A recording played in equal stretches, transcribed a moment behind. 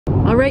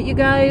All right, you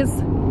guys,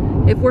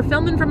 if we're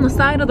filming from the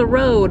side of the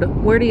road,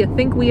 where do you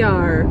think we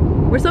are?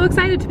 We're so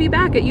excited to be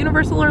back at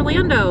Universal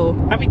Orlando.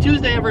 Happy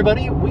Tuesday,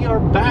 everybody. We are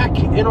back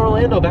in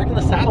Orlando, back in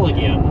the saddle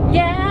again.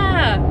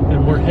 Yeah.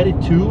 And we're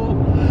headed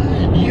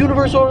to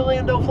Universal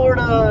Orlando,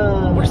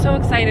 Florida. We're so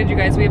excited, you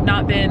guys. We have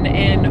not been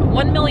in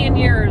 1,000,000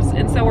 years,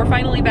 and so we're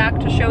finally back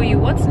to show you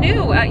what's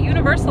new at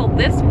Universal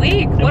this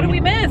week. What did we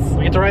miss?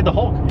 We get to ride the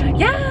Hulk.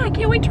 Yeah, I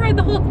can't wait to ride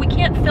the Hulk. We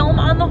can't film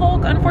on the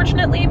Hulk,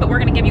 unfortunately, but we're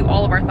gonna give you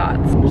all of our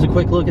thoughts. Here's a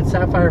quick look at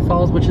Sapphire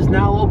Falls, which is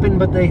now open,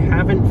 but they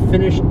haven't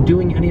finished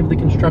doing any of the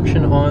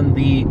construction on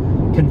the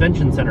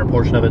convention center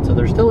portion of it, so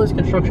there still is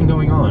construction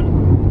going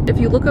on. If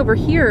you look over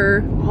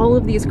here, all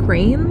of these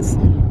cranes,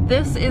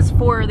 this is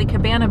for the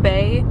Cabana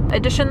Bay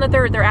edition that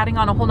they're adding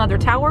on a whole nother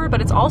tower,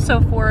 but it's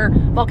also for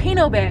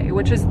Volcano Bay,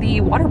 which is the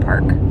water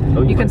park.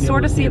 Oh, you can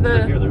sort of see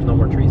the... Here. There's no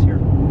more trees here.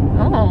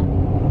 Oh,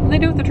 what do they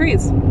do with the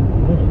trees?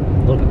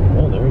 Oh, look,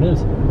 oh, there it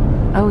is.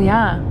 Oh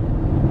yeah.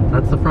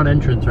 That's the front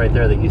entrance right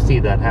there that you see,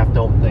 that half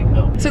dome thing.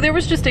 Oh. So there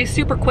was just a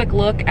super quick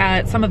look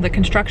at some of the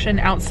construction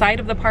outside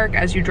of the park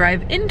as you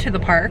drive into the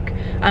park.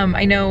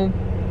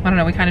 I don't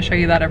know, we kind of show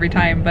you that every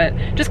time, but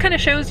just kind of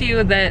shows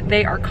you that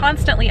they are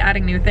constantly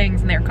adding new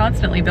things and they're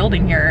constantly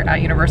building here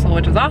at Universal,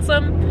 which is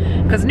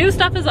awesome, because new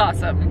stuff is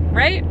awesome,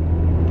 right?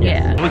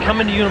 Yeah. When we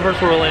come into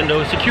Universal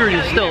Orlando, security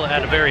is still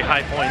at a very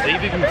high point.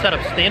 They've even set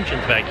up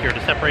stanchions back here to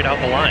separate out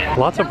the line.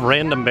 Lots of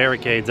random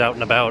barricades out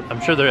and about. I'm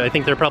sure I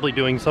think they're probably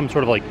doing some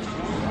sort of like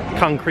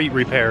concrete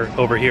repair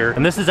over here.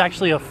 And this is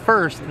actually a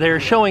first. They're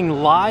showing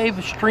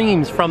live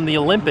streams from the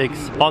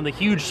Olympics on the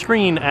huge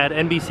screen at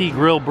NBC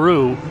Grill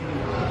Brew.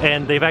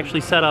 And they've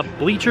actually set up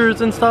bleachers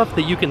and stuff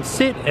that you can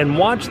sit and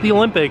watch the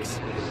Olympics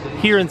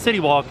here in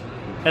CityWalk.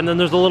 And then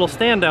there's a little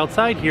stand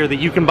outside here that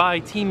you can buy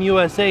Team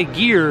USA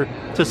gear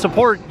to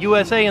support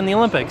USA in the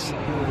Olympics.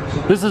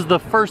 This is the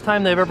first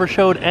time they've ever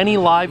showed any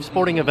live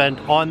sporting event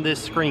on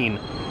this screen,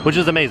 which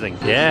is amazing.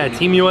 Yeah,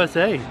 Team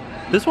USA.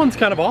 This one's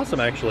kind of awesome,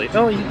 actually.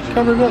 Oh, you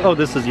covered it? Oh,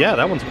 this is, yeah,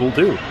 that one's cool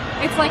too.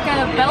 It's like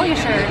a belly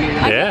shirt.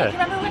 Yeah.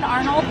 Remember when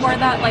Arnold wore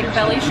that like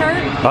belly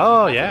shirt?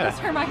 Oh, yeah.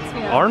 This reminds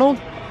me of. Arnold?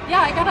 Yeah,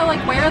 I gotta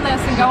like wear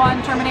this and go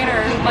on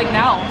Terminator like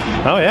now.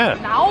 Oh, yeah.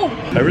 Now?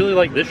 I really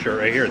like this shirt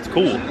right here. It's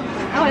cool.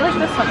 Oh, I like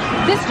this one.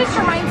 This just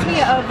reminds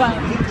me of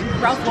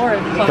Ralph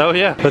Lauren. Oh,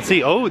 yeah. Let's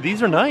see. Oh,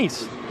 these are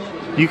nice.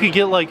 You could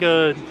get like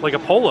a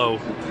polo.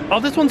 Oh,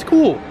 this one's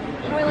cool.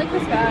 Oh, I like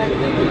this bag.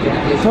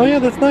 Oh yeah,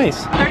 that's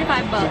nice.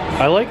 35 bucks.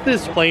 I like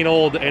this plain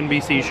old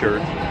NBC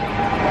shirt.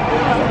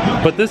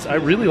 But this, I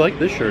really like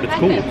this shirt. It's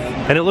cool.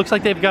 And it looks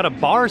like they've got a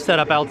bar set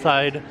up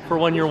outside for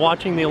when you're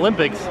watching the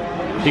Olympics.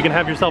 You can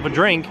have yourself a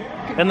drink.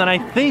 And then I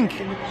think,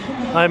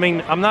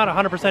 I'm not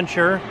 100%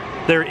 sure,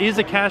 there is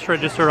a cash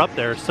register up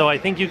there. So I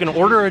think you can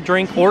order a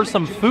drink or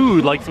some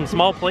food, like some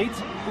small plates,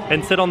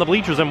 and sit on the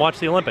bleachers and watch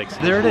the Olympics.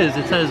 There it is.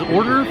 It says,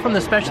 order from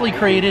the specially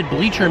created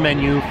bleacher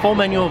menu, full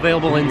menu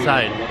available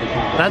inside.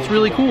 That's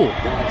really cool.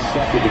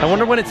 I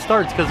wonder when it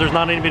starts, because there's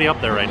not anybody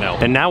up there right now.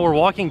 And now we're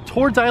walking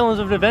towards Islands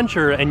of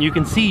Adventure, and you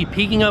can see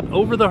peeking up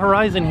over the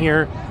horizon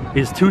here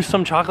is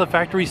Toothsome Chocolate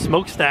Factory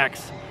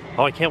smokestacks.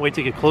 Oh, I can't wait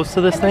to get close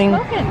to this thing.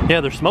 Smoking. Yeah,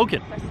 they're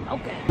smoking. They're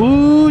smoking.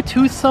 Ooh,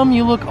 Toothsome,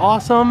 you look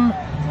awesome.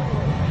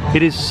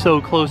 It is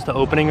so close to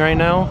opening right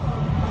now.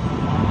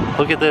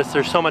 Look at this,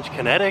 there's so much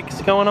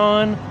kinetics going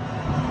on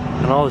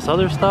and all this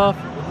other stuff.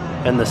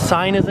 And the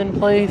sign is in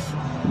place.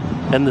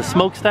 And the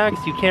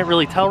smokestacks, you can't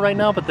really tell right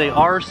now, but they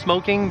are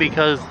smoking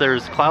because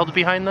there's clouds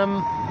behind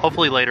them.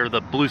 Hopefully later the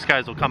blue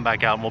skies will come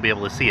back out and we'll be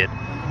able to see it.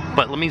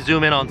 But let me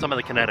zoom in on some of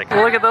the kinetics.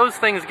 Look at those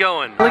things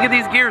going. Look at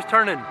these gears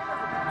turning.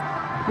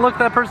 Look,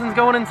 that person's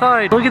going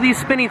inside. Look at these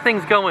spinny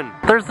things going.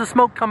 There's the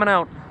smoke coming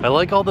out. I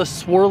like all the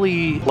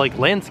swirly, like,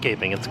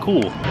 landscaping. It's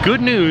cool.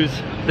 Good news,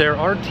 there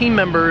are team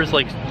members,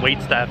 like wait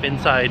staff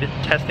inside,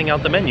 testing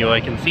out the menu.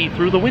 I can see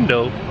through the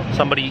window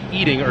somebody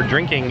eating or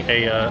drinking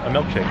a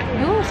milkshake.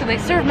 Ooh, so they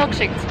serve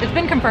milkshakes. It's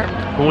been confirmed.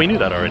 Well, we knew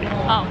that already.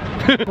 Oh.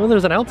 Well,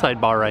 there's an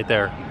outside bar right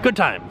there. Good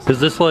times. Is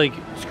this like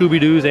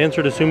Scooby-Doo's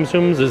answer to Tsum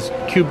Tsums? Is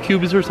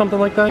Cubes or something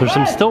like that? There's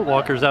some stilt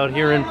walkers out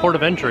here in Port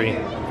of Entry.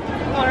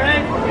 All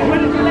right, where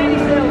does the lady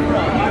sail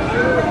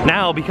from?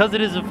 Now, because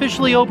it is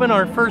officially open,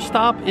 our first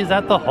stop is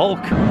at the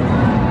Hulk.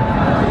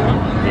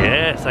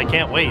 Yes, I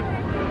can't wait.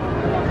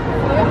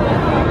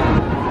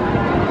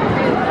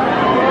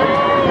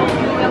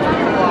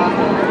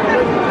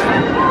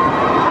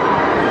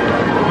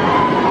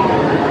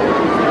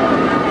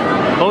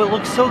 Oh, it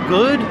looks so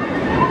good.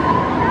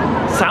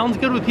 Sounds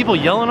good with people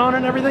yelling on it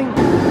and everything.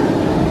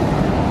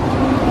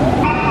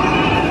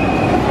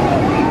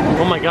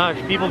 Oh my gosh,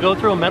 people go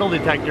through a metal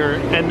detector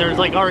and there's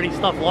like already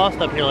stuff lost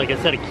up here, like a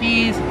set of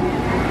keys, a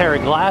pair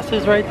of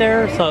glasses right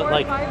there, so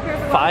like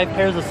 5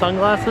 pairs of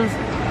sunglasses.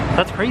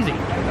 That's crazy.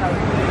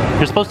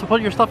 You're supposed to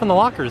put your stuff in the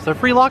lockers. They're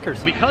free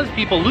lockers. Because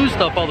people lose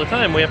stuff all the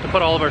time, we have to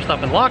put all of our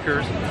stuff in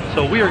lockers.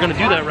 So we are gonna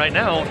do that right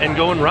now and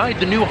go and ride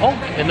the new Hulk,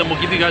 and then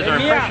we'll give you guys our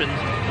impressions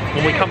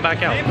when we come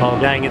back out.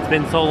 Oh dang, it's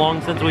been so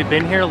long since we've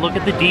been here. Look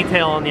at the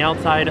detail on the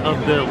outside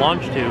of the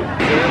launch tube.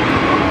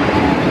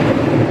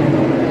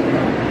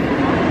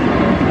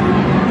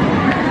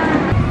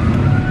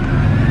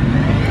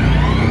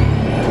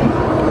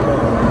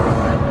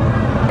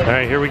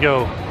 we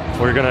go.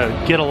 We're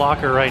gonna get a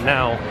locker right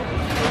now.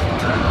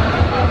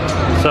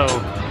 So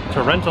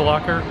to rent a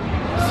locker,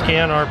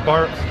 scan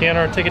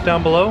our ticket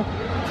down below.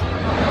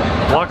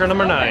 Locker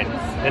number 9,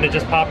 and it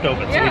just popped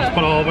open. So we just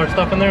put all of our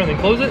stuff in there and then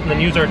close it, and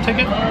then use our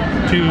ticket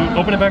to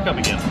open it back up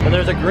again. And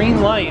there's a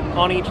green light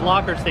on each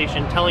locker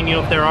station telling you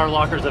if there are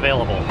lockers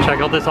available. Check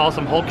out this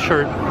awesome Hulk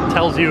shirt. It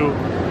tells you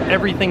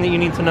everything that you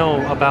need to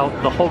know about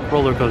the Hulk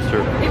roller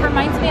coaster. It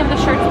reminds me of the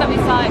shirts that we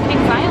saw at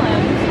Kings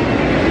Island.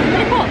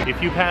 Pretty cool.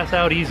 If you pass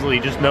out easily,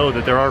 just know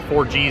that there are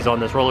 4 G's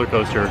on this roller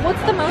coaster.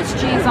 What's the most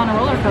G's on a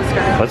roller coaster?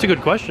 That's a good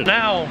question.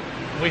 Now,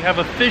 we have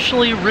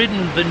officially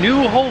ridden the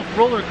new Hulk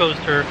roller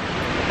coaster,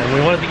 and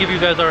we wanted to give you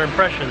guys our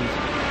impressions.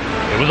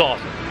 It was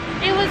awesome.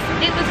 It was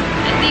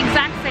the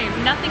exact same.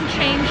 Nothing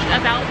changed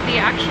about the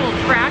actual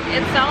track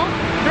itself.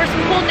 There's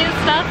some cool new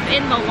stuff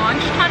in the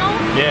launch tunnel.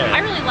 Yeah.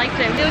 I really liked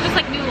it. It was just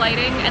like new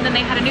lighting, and then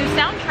they had a new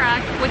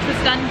soundtrack, which was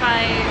done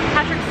by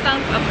Patrick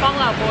Stump of Fall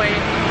Out Boy,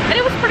 and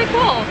it was pretty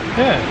cool.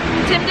 Yeah.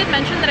 Tim did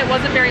mention that it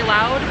wasn't very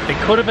loud.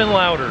 It could have been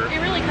louder. It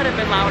really could have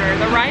been louder.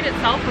 The ride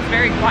itself was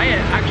very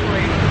quiet,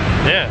 actually.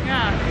 Yeah.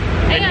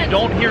 Yeah. And you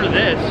don't hear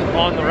this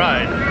on the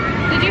ride.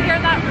 Did you hear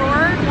that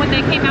roar when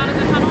they came out of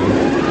the tunnel?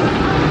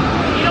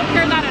 You don't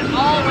hear that at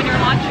all when you're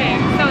launching,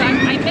 so I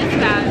missed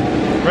that.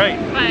 Right.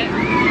 But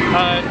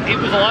it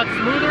was a lot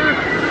smoother.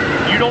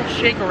 You don't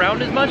shake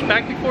around as much.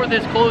 Back before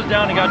this closed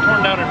down and got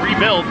torn down and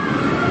rebuilt,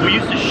 we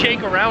used to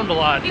shake around a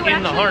lot it would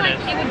in the harness.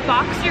 Like, it would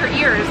box your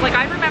ears. Like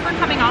I remember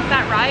coming off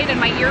that ride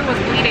and my ear was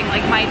bleeding.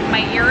 Like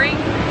my earring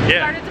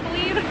started to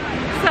bleed.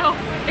 So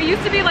it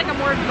used to be like a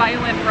more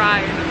violent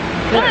ride.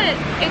 But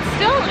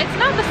it's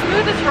not the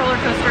smoothest roller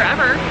coaster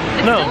ever.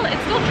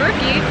 It's still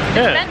jerky.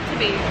 It's meant to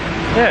be.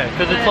 Yeah,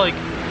 because it's like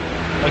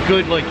a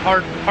good like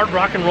hard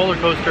rockin' roller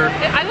coaster.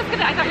 I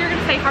thought you were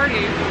gonna say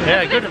hardy.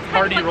 Yeah, good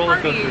hardy like roller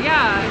hardy, coaster.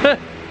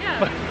 Yeah.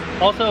 But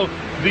also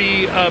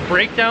the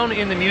breakdown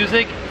in the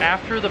music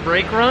after the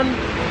brake run,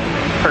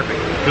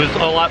 perfect. It was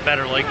a lot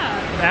better. Like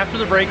after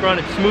the brake run,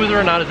 it's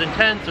smoother, not as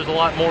intense. There's a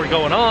lot more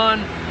going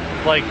on.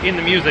 Like in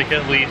the music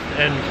at least,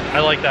 and I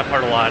like that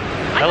part a lot.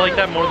 I like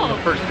that more than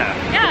the first half.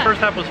 Yeah. The first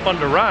half was fun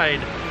to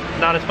ride,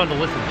 not as fun to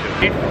listen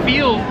to. It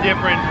feels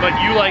different, but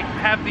you like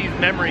have these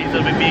memories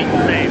of it being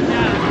the same.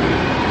 Yeah.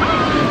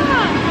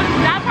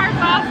 That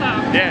part's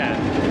awesome. Yeah.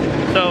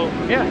 So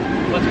yeah,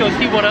 let's go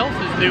see what else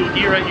is new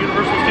here at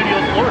Universal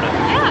Studios Florida.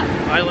 Yeah.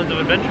 Islands of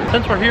Adventure.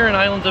 Since we're here in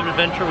Islands of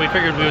Adventure, we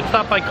figured we would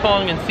stop by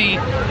Kong and see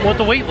what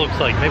the wait looks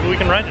like. Maybe we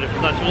can ride it if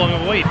it's not too long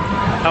of a wait.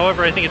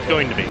 However, I think it's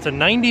going to be. It's a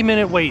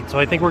 90-minute wait, so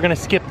I think we're gonna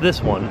skip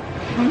this one.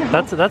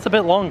 That's a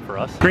bit long for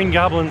us. Green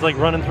Goblin's like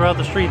running throughout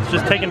the streets,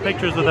 just taking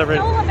pictures with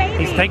everyone.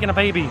 He's taking a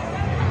baby.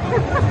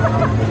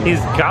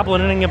 He's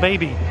goblining a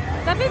baby.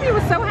 That baby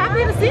was so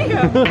happy to see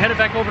him. We headed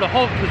back over to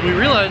Hulk because we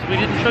realized we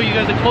didn't show you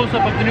guys a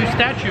close-up of the new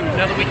statue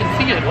now that we can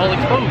see it all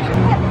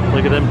exposed.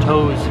 Look at them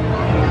toes.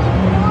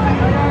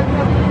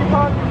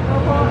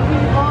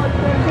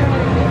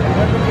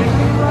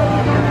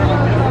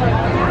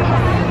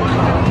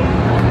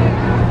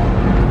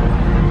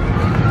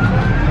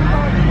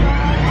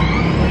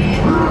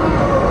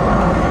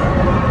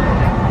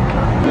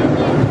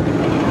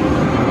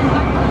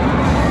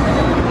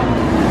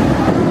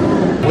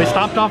 We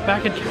stopped off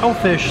back at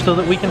Cowfish so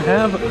that we can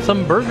have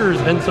some burgers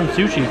and some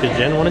sushi because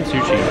Jen wanted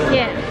sushi.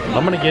 Yeah.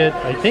 I'm gonna get,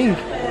 I think,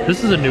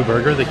 this is a new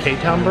burger, the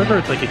K-Town burger.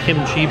 It's like a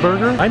kimchi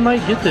burger. I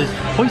might get this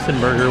hoisin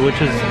burger,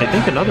 which is, I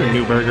think, another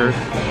new burger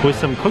with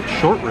some cooked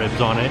short ribs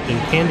on it and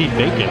candied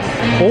bacon.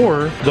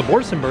 Or the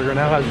Borson burger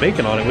now has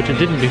bacon on it, which it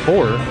didn't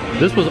before.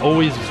 This was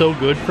always so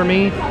good for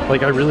me.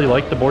 Like, I really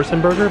like the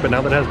Borson burger, but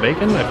now that it has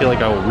bacon, I feel like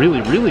I will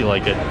really, really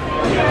like it.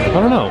 I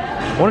don't know.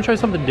 I want to try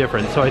something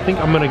different, so I think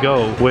I'm gonna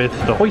go with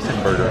the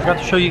hoisin burger. I got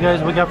to show you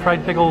guys we got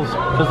fried pickles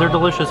because they're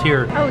delicious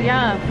here. Oh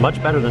yeah.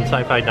 Much better than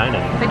Sci-Fi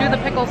Dining. They do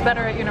the pickles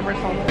better at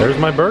Universal. There's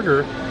my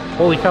burger.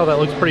 Holy cow, that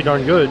looks pretty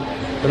darn good.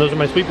 And those are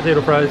my sweet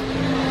potato fries.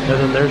 And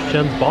then there's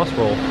Jen's boss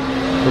roll.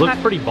 It looks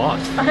pretty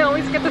boss. I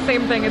always get the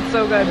same thing, it's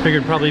so good.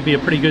 Figured probably be a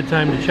pretty good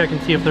time to check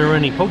and see if there were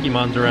any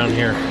Pokemons around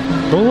here.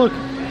 Oh look!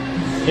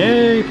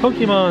 Yay,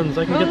 Pokemons!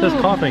 I can get this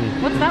coughing.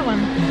 What's that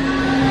one?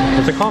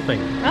 It's a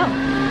coughing.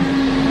 Oh.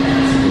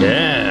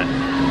 Yeah.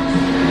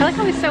 I like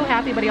how he's so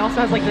happy, but he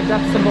also has like the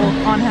death symbol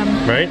on him.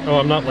 Right? Oh,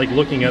 I'm not like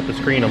looking at the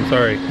screen, I'm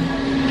sorry.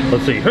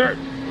 Let's see. Hurt!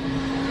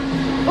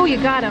 Oh,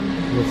 you got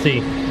him. Let's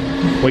see.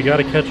 We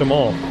gotta catch them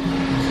all.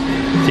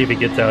 See if he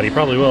gets out. He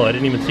probably will. I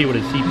didn't even see what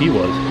his CP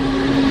was.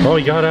 Oh,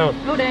 he got out.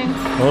 Oh, dang.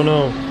 Oh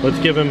no. Let's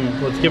give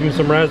him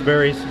some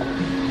raspberries.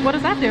 What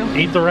does that do?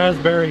 Eat the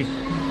raspberry.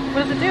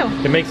 What does it do?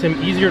 It makes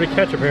him easier to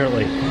catch,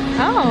 apparently.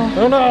 Oh.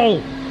 Oh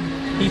no!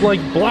 He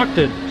like blocked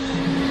it.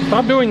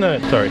 Stop doing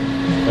that. Sorry,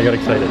 I got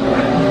excited.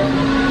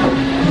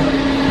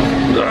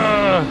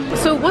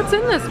 So what's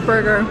in this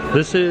burger?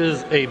 This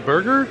is a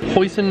burger,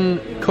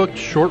 hoisin cooked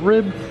short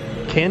rib,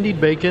 candied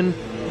bacon,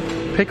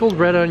 pickled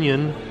red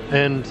onion,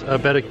 and a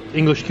bed of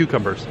English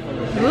cucumbers.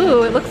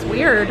 Ooh, it looks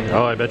weird.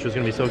 Oh, I bet you it's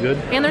gonna be so good.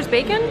 And there's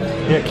bacon?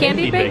 Yeah,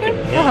 candied bacon?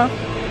 Yeah.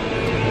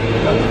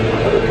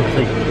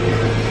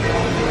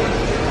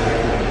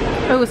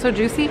 Oh, was so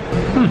juicy?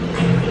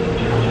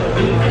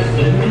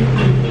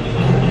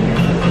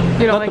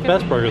 You don't Not like the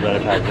best burger that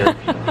I've had here.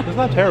 It's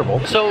not terrible.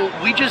 So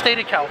we just ate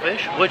at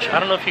Cowfish, which I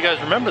don't know if you guys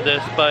remember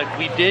this, but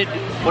we did,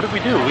 what did we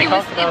do? It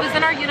was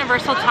in our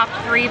Universal Top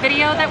 3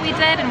 video that we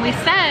did, and we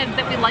said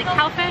that we like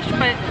Cowfish,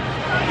 but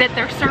that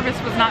their service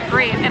was not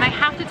great. And I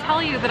have to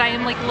tell you that I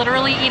am like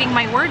literally eating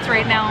my words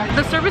right now.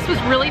 The service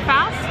was really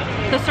fast.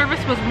 The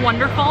service was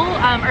wonderful.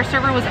 Our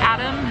server was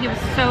Adam. He was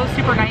so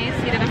super nice.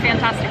 He did a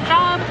fantastic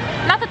job.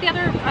 Not that the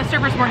other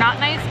servers were not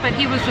nice, but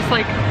he was just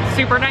like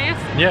super nice.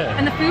 Yeah.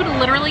 And the food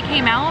literally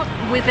came out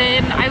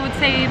within, I would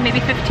say, maybe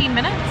 15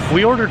 minutes.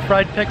 We ordered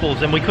fried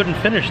pickles and we couldn't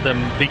finish them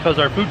because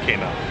our food came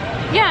out.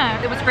 Yeah,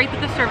 it was great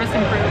that the service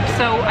improved.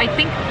 So I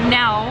think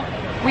now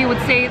we would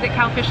say that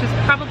Cowfish is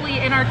probably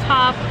in our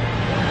top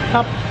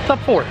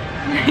 4.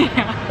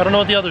 Yeah. I don't know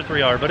what the other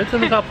 3 are, but it's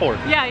in the top 4.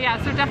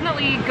 Yeah, so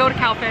definitely go to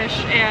Cowfish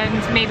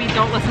and maybe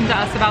don't listen to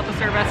us about the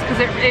service because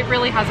it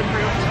really has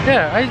improved.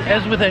 Yeah,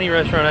 as with any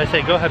restaurant, I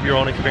say go have your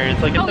own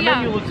experience. Like if the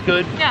menu looks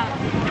good,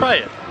 try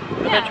it.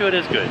 I bet you it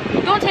is good.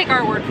 Don't take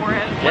our word for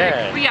it.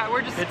 Yeah.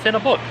 We're just... It's in a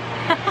book.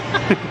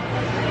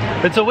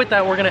 And so with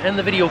that, we're gonna end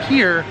the video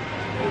here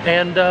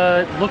and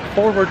look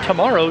forward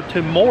tomorrow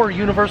to more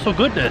Universal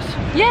goodness.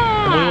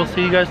 Yeah! And we will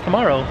see you guys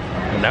tomorrow.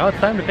 And now it's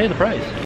time to pay the price.